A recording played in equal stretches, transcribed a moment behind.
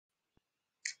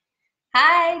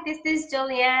Hi, this is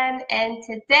Joliane, and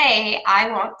today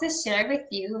I want to share with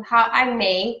you how I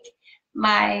make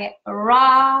my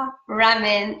raw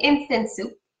ramen instant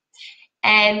soup.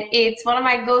 And it's one of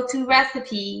my go-to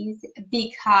recipes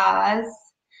because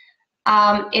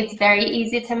it's very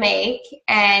easy to make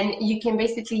and you can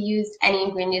basically use any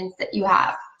ingredients that you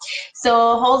have.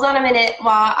 So hold on a minute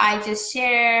while I just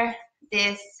share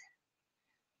this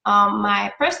on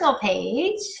my personal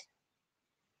page.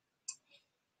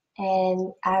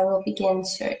 And I will begin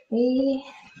shortly.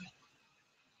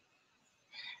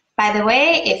 By the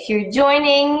way, if you're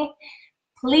joining,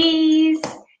 please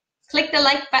click the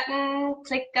like button,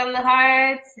 click on the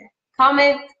hearts,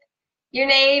 comment your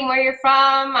name, where you're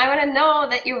from. I want to know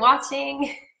that you're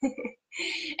watching.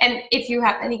 And if you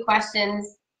have any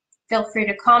questions, feel free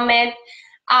to comment.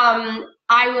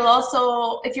 I will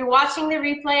also, if you're watching the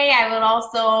replay, I will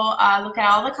also look at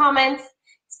all the comments.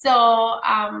 So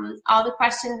all the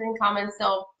questions and comments.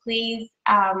 So please,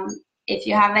 if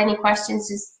you have any questions,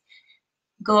 just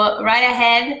go right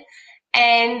ahead,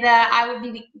 and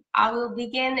I will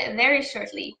begin very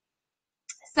shortly.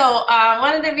 So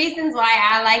one of the reasons why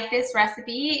I like this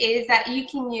recipe is that you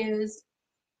can use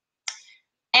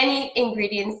any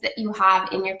ingredients that you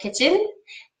have in your kitchen,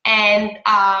 and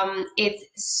it's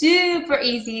super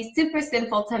easy, super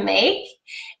simple to make.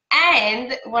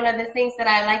 And one of the things that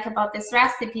I like about this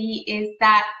recipe is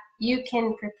that you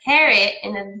can prepare it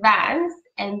in advance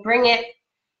and bring it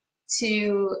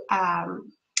to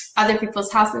other people's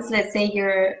houses. Let's say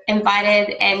you're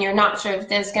invited and you're not sure if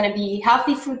there's going to be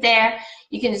healthy food there.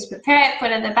 You can just prepare it,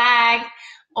 put it in the bag,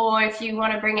 or if you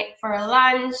want to bring it for a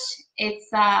lunch, it's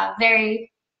a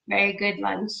very, very good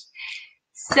lunch.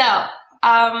 So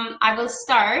I will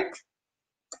start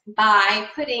by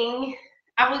putting,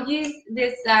 I will use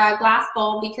this glass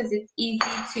bowl because it's easy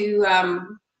to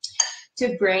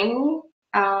bring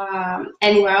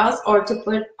anywhere else, or to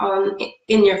put on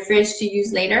in your fridge to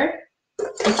use later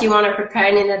if you want to prepare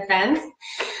it in advance.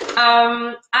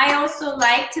 I also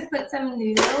like to put some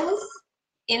noodles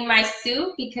in my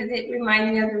soup because it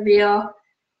reminds me of the real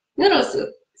noodle soup.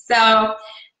 So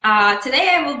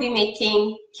today I will be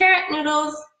making carrot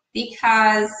noodles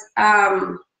because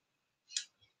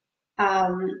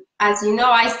as you know,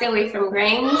 I stay away from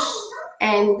grains,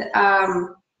 and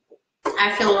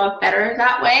I feel a lot better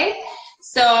that way.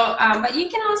 So, but you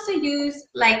can also use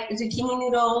like zucchini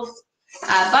noodles,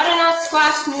 butternut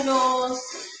squash noodles.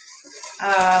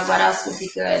 What else would be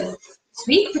good?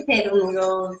 Sweet potato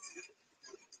noodles,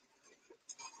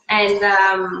 and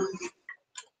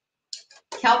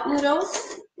kelp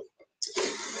noodles.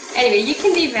 Anyway, you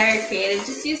can be very creative.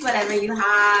 Just use whatever you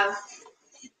have.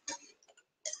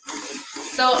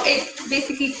 So it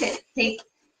basically takes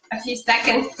a few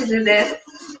seconds to do this,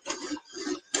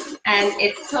 and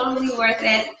it's totally worth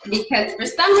it because for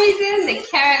some reason the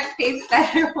carrot tastes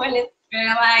better when it's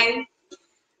spiralized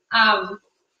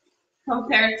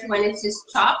compared to when it's just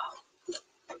chopped.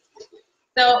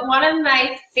 So one of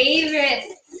my favorite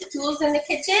tools in the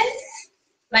kitchen,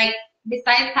 like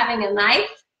besides having a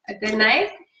knife, a good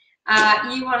knife,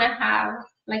 you want to have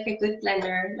like a good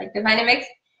blender, like the Vitamix,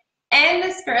 and the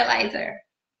spiralizer.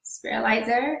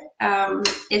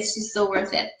 It's just so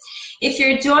worth it. If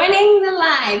you're joining the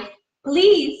live,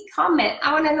 please comment.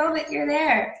 I want to know that you're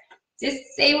there. Just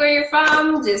say where you're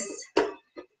from. Just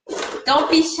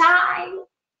don't be shy.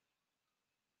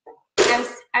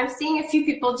 I'm seeing a few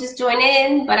people just join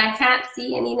in, but I can't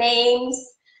see any names.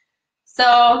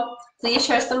 So please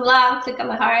share some love. Click on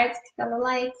the hearts, click on the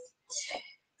likes.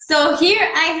 So here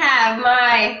I have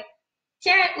my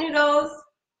carrot noodles,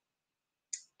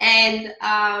 and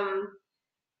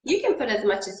you can put as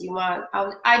much as you want.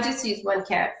 I just use 1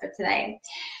 carrot for today.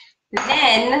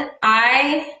 Then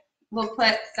I will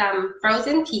put some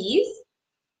frozen peas.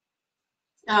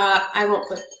 I won't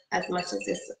put as much as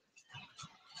this.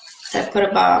 So I put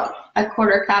about a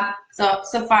 1/4 cup.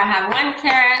 So far I have 1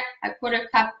 carrot, a 1/4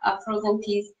 cup of frozen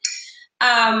peas.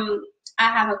 I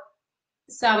have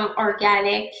some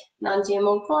organic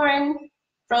non-GMO corn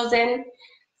frozen.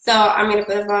 So I'm gonna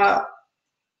put about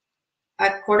a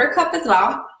 1/4 cup as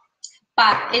well.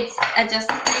 But it's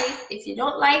adjusted taste. If you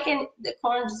don't like the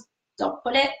corn, just don't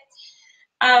put it.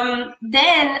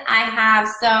 Then I have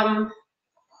some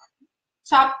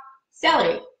chopped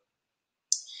celery.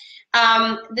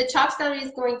 The chopped celery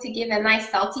is going to give a nice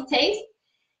salty taste,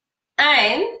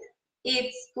 and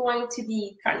it's going to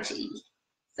be crunchy.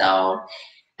 So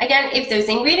again, if there's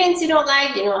ingredients you don't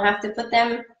like, you don't have to put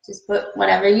them. Just put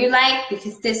whatever you like,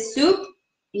 because this soup,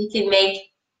 you can make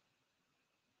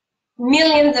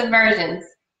millions of versions.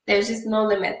 There's just no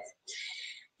limit.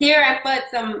 Here I put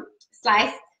some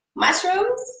sliced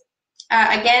mushrooms.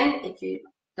 Again, if you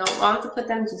don't want to put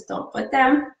them, just don't put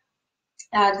them.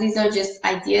 These are just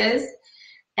ideas,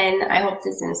 and I hope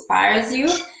this inspires you.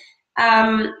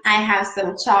 I have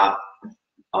some chopped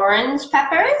orange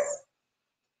peppers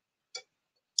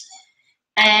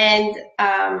and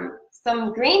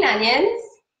some green onions.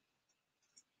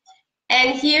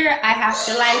 And here I have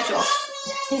cilantro.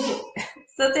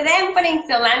 So today I'm putting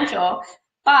cilantro,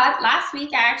 but last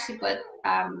week I actually put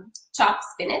chopped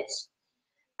spinach.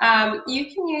 You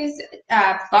can use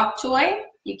bok choy.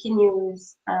 You can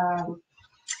use,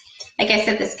 like I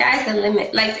said, the sky's the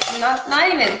limit. Like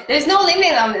not even, there's no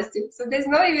limit on this soup, so there's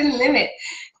not even limit.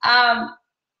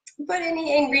 Put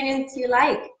any ingredients you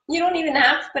like. You don't even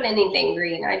have to put anything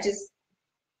green. I just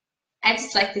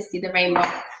like to see the rainbow.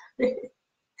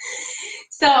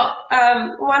 So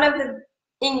one of the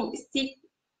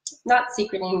not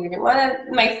secret ingredient, one of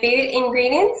my favorite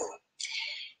ingredients.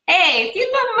 Hey, si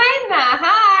Mama,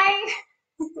 hi.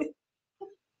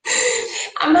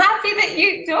 I'm happy that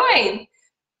you joined.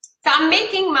 So I'm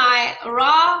making my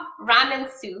raw ramen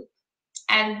soup,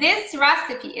 and this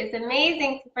recipe is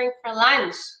amazing to bring for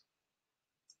lunch.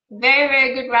 Very,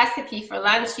 very good recipe for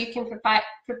lunch. You can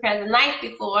prepare the night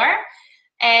before,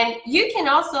 and you can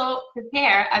also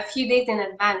prepare a few days in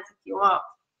advance if you want.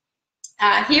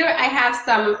 Here I have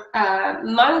some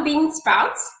mung bean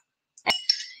sprouts.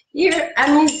 Here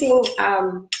I'm using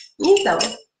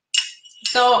miso.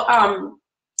 So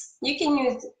you can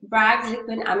use Bragg's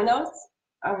liquid aminos,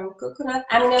 coconut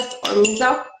aminos, or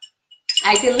miso.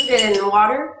 I dilute it in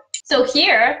water. So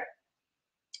here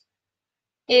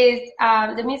is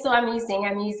the miso I'm using.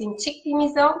 I'm using chickpea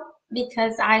miso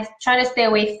because I try to stay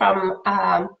away from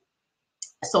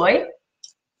soy.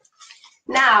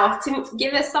 Now, to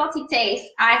give a salty taste,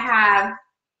 I have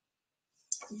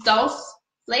dusle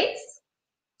flakes.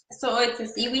 So it's a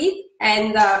seaweed,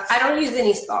 and I don't use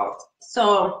any salt.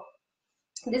 So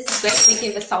this is great to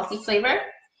give a salty flavor.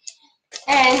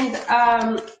 And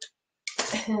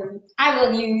I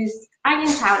will use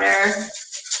onion powder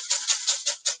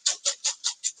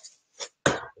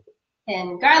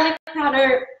and garlic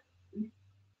powder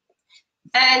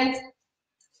and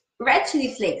red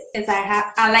chili flakes, because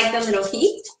I like the little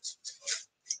heat.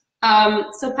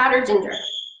 So powdered ginger.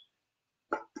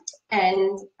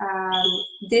 And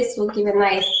this will give a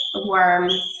nice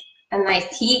warmth, a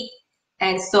nice heat,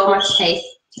 and so much taste.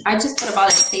 I just put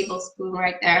about a tablespoon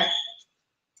right there.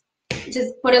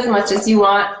 Just put as much as you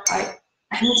want.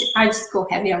 I just go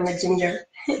heavy on the ginger.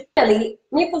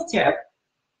 Maple syrup.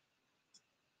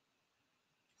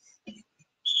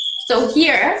 So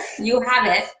here you have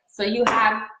it. So you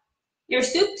have your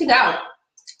soup to go.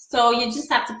 So you just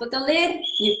have to put the lid,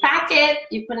 you pack it,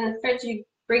 you put it in the fridge, you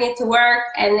bring it to work,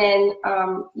 and then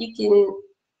you can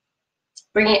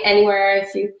bring it anywhere.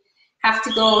 If you have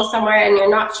to go somewhere and you're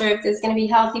not sure if there's going to be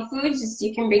healthy food, just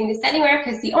you can bring this anywhere,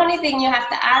 because the only thing you have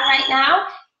to add right now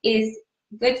is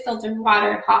good filtered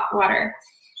water, hot water.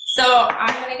 So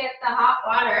I'm going to get the hot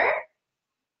water.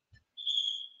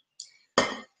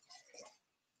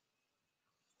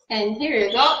 And here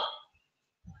you go.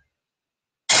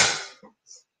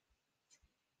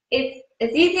 It's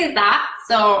as easy as that.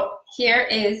 So here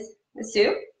is the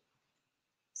soup.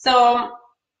 So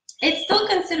it's still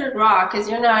considered raw because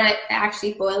you're not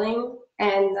actually boiling,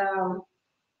 and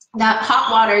that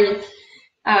hot water,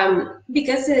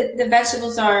 because the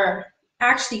vegetables are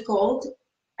actually cold,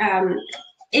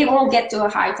 it won't get to a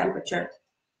high temperature.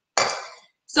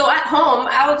 So at home,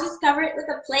 I will just cover it with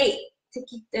a plate to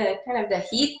keep the kind of the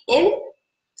heat in,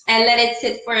 and let it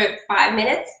sit for 5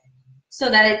 minutes so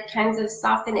that it kind of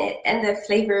soften it and the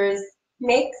flavors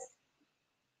mix.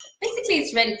 Basically,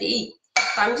 it's ready to eat.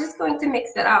 So I'm just going to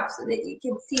mix it up so that you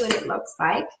can see what it looks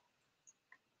like.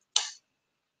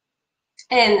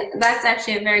 And that's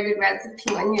actually a very good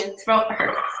recipe when your throat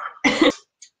hurts.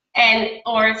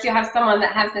 Or if you have someone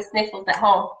that has the sniffles at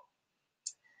home.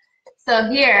 So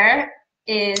here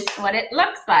is what it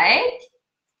looks like.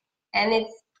 And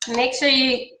it's, make sure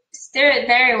you stir it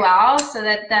very well so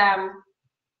that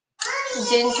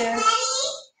ginger.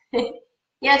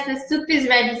 Yes, the soup is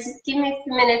ready. Just give me a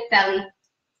few minutes, Sally.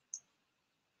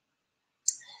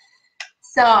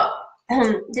 So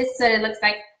this is what it looks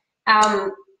like.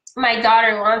 My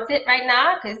daughter wants it right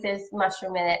now because there's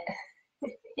mushroom in it.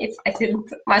 If I didn't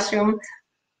put mushroom,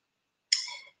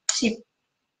 she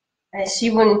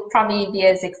wouldn't probably be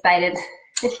as excited.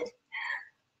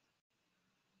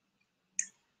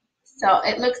 So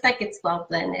it looks like it's well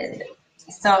blended.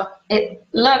 So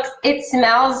it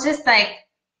smells just like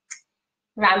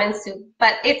ramen soup,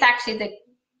 but it's actually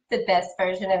the best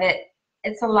version of it.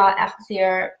 It's a lot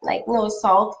healthier, like no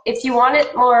salt. If you want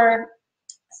it more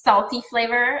salty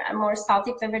flavor, a more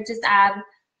salty flavor, just add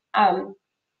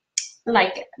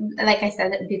like I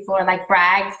said before, like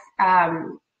Bragg's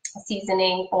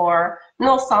seasoning or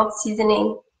no salt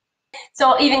seasoning.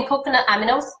 So even coconut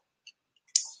aminos.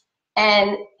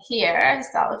 And here,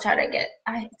 so I'll try to get,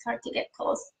 it's hard to get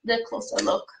close, the closer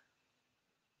look.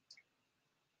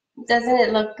 Doesn't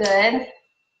it look good?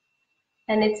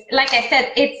 And it's, like I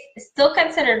said, it's still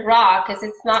considered raw because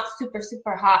it's not super,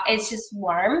 super hot. It's just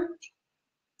warm.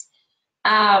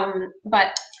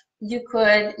 But you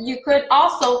could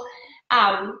also,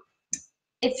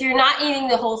 if you're not eating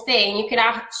the whole thing, you could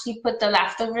actually put the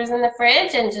leftovers in the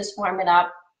fridge and just warm it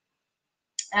up.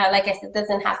 Like I said, it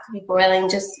doesn't have to be boiling,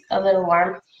 just a little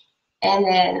warm. And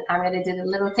then I'm going to do the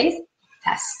little taste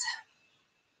test.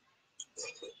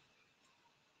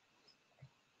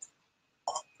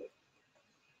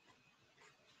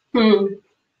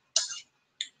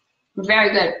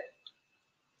 Very good.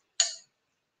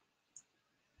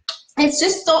 It's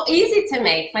just so easy to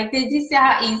make. Like, did you see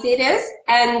how easy it is?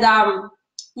 And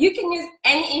you can use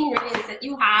any ingredients that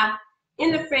you have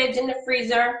in the fridge, in the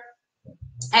freezer.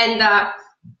 And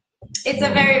it's a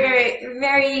very, very,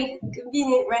 very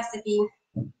convenient recipe.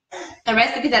 A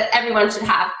recipe that everyone should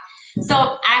have. So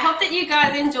I hope that you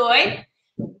guys enjoyed.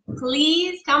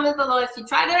 Please comment below if you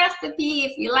try the recipe,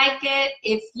 if you like it,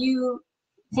 if you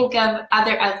think of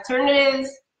other alternatives,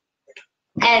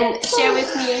 and share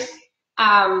with me.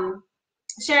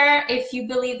 Share if you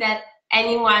believe that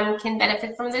anyone can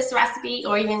benefit from this recipe,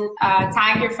 or even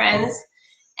tag your friends.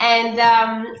 And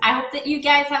I hope that you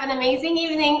guys have an amazing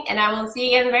evening, and I will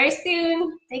see you again very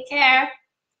soon. Take care.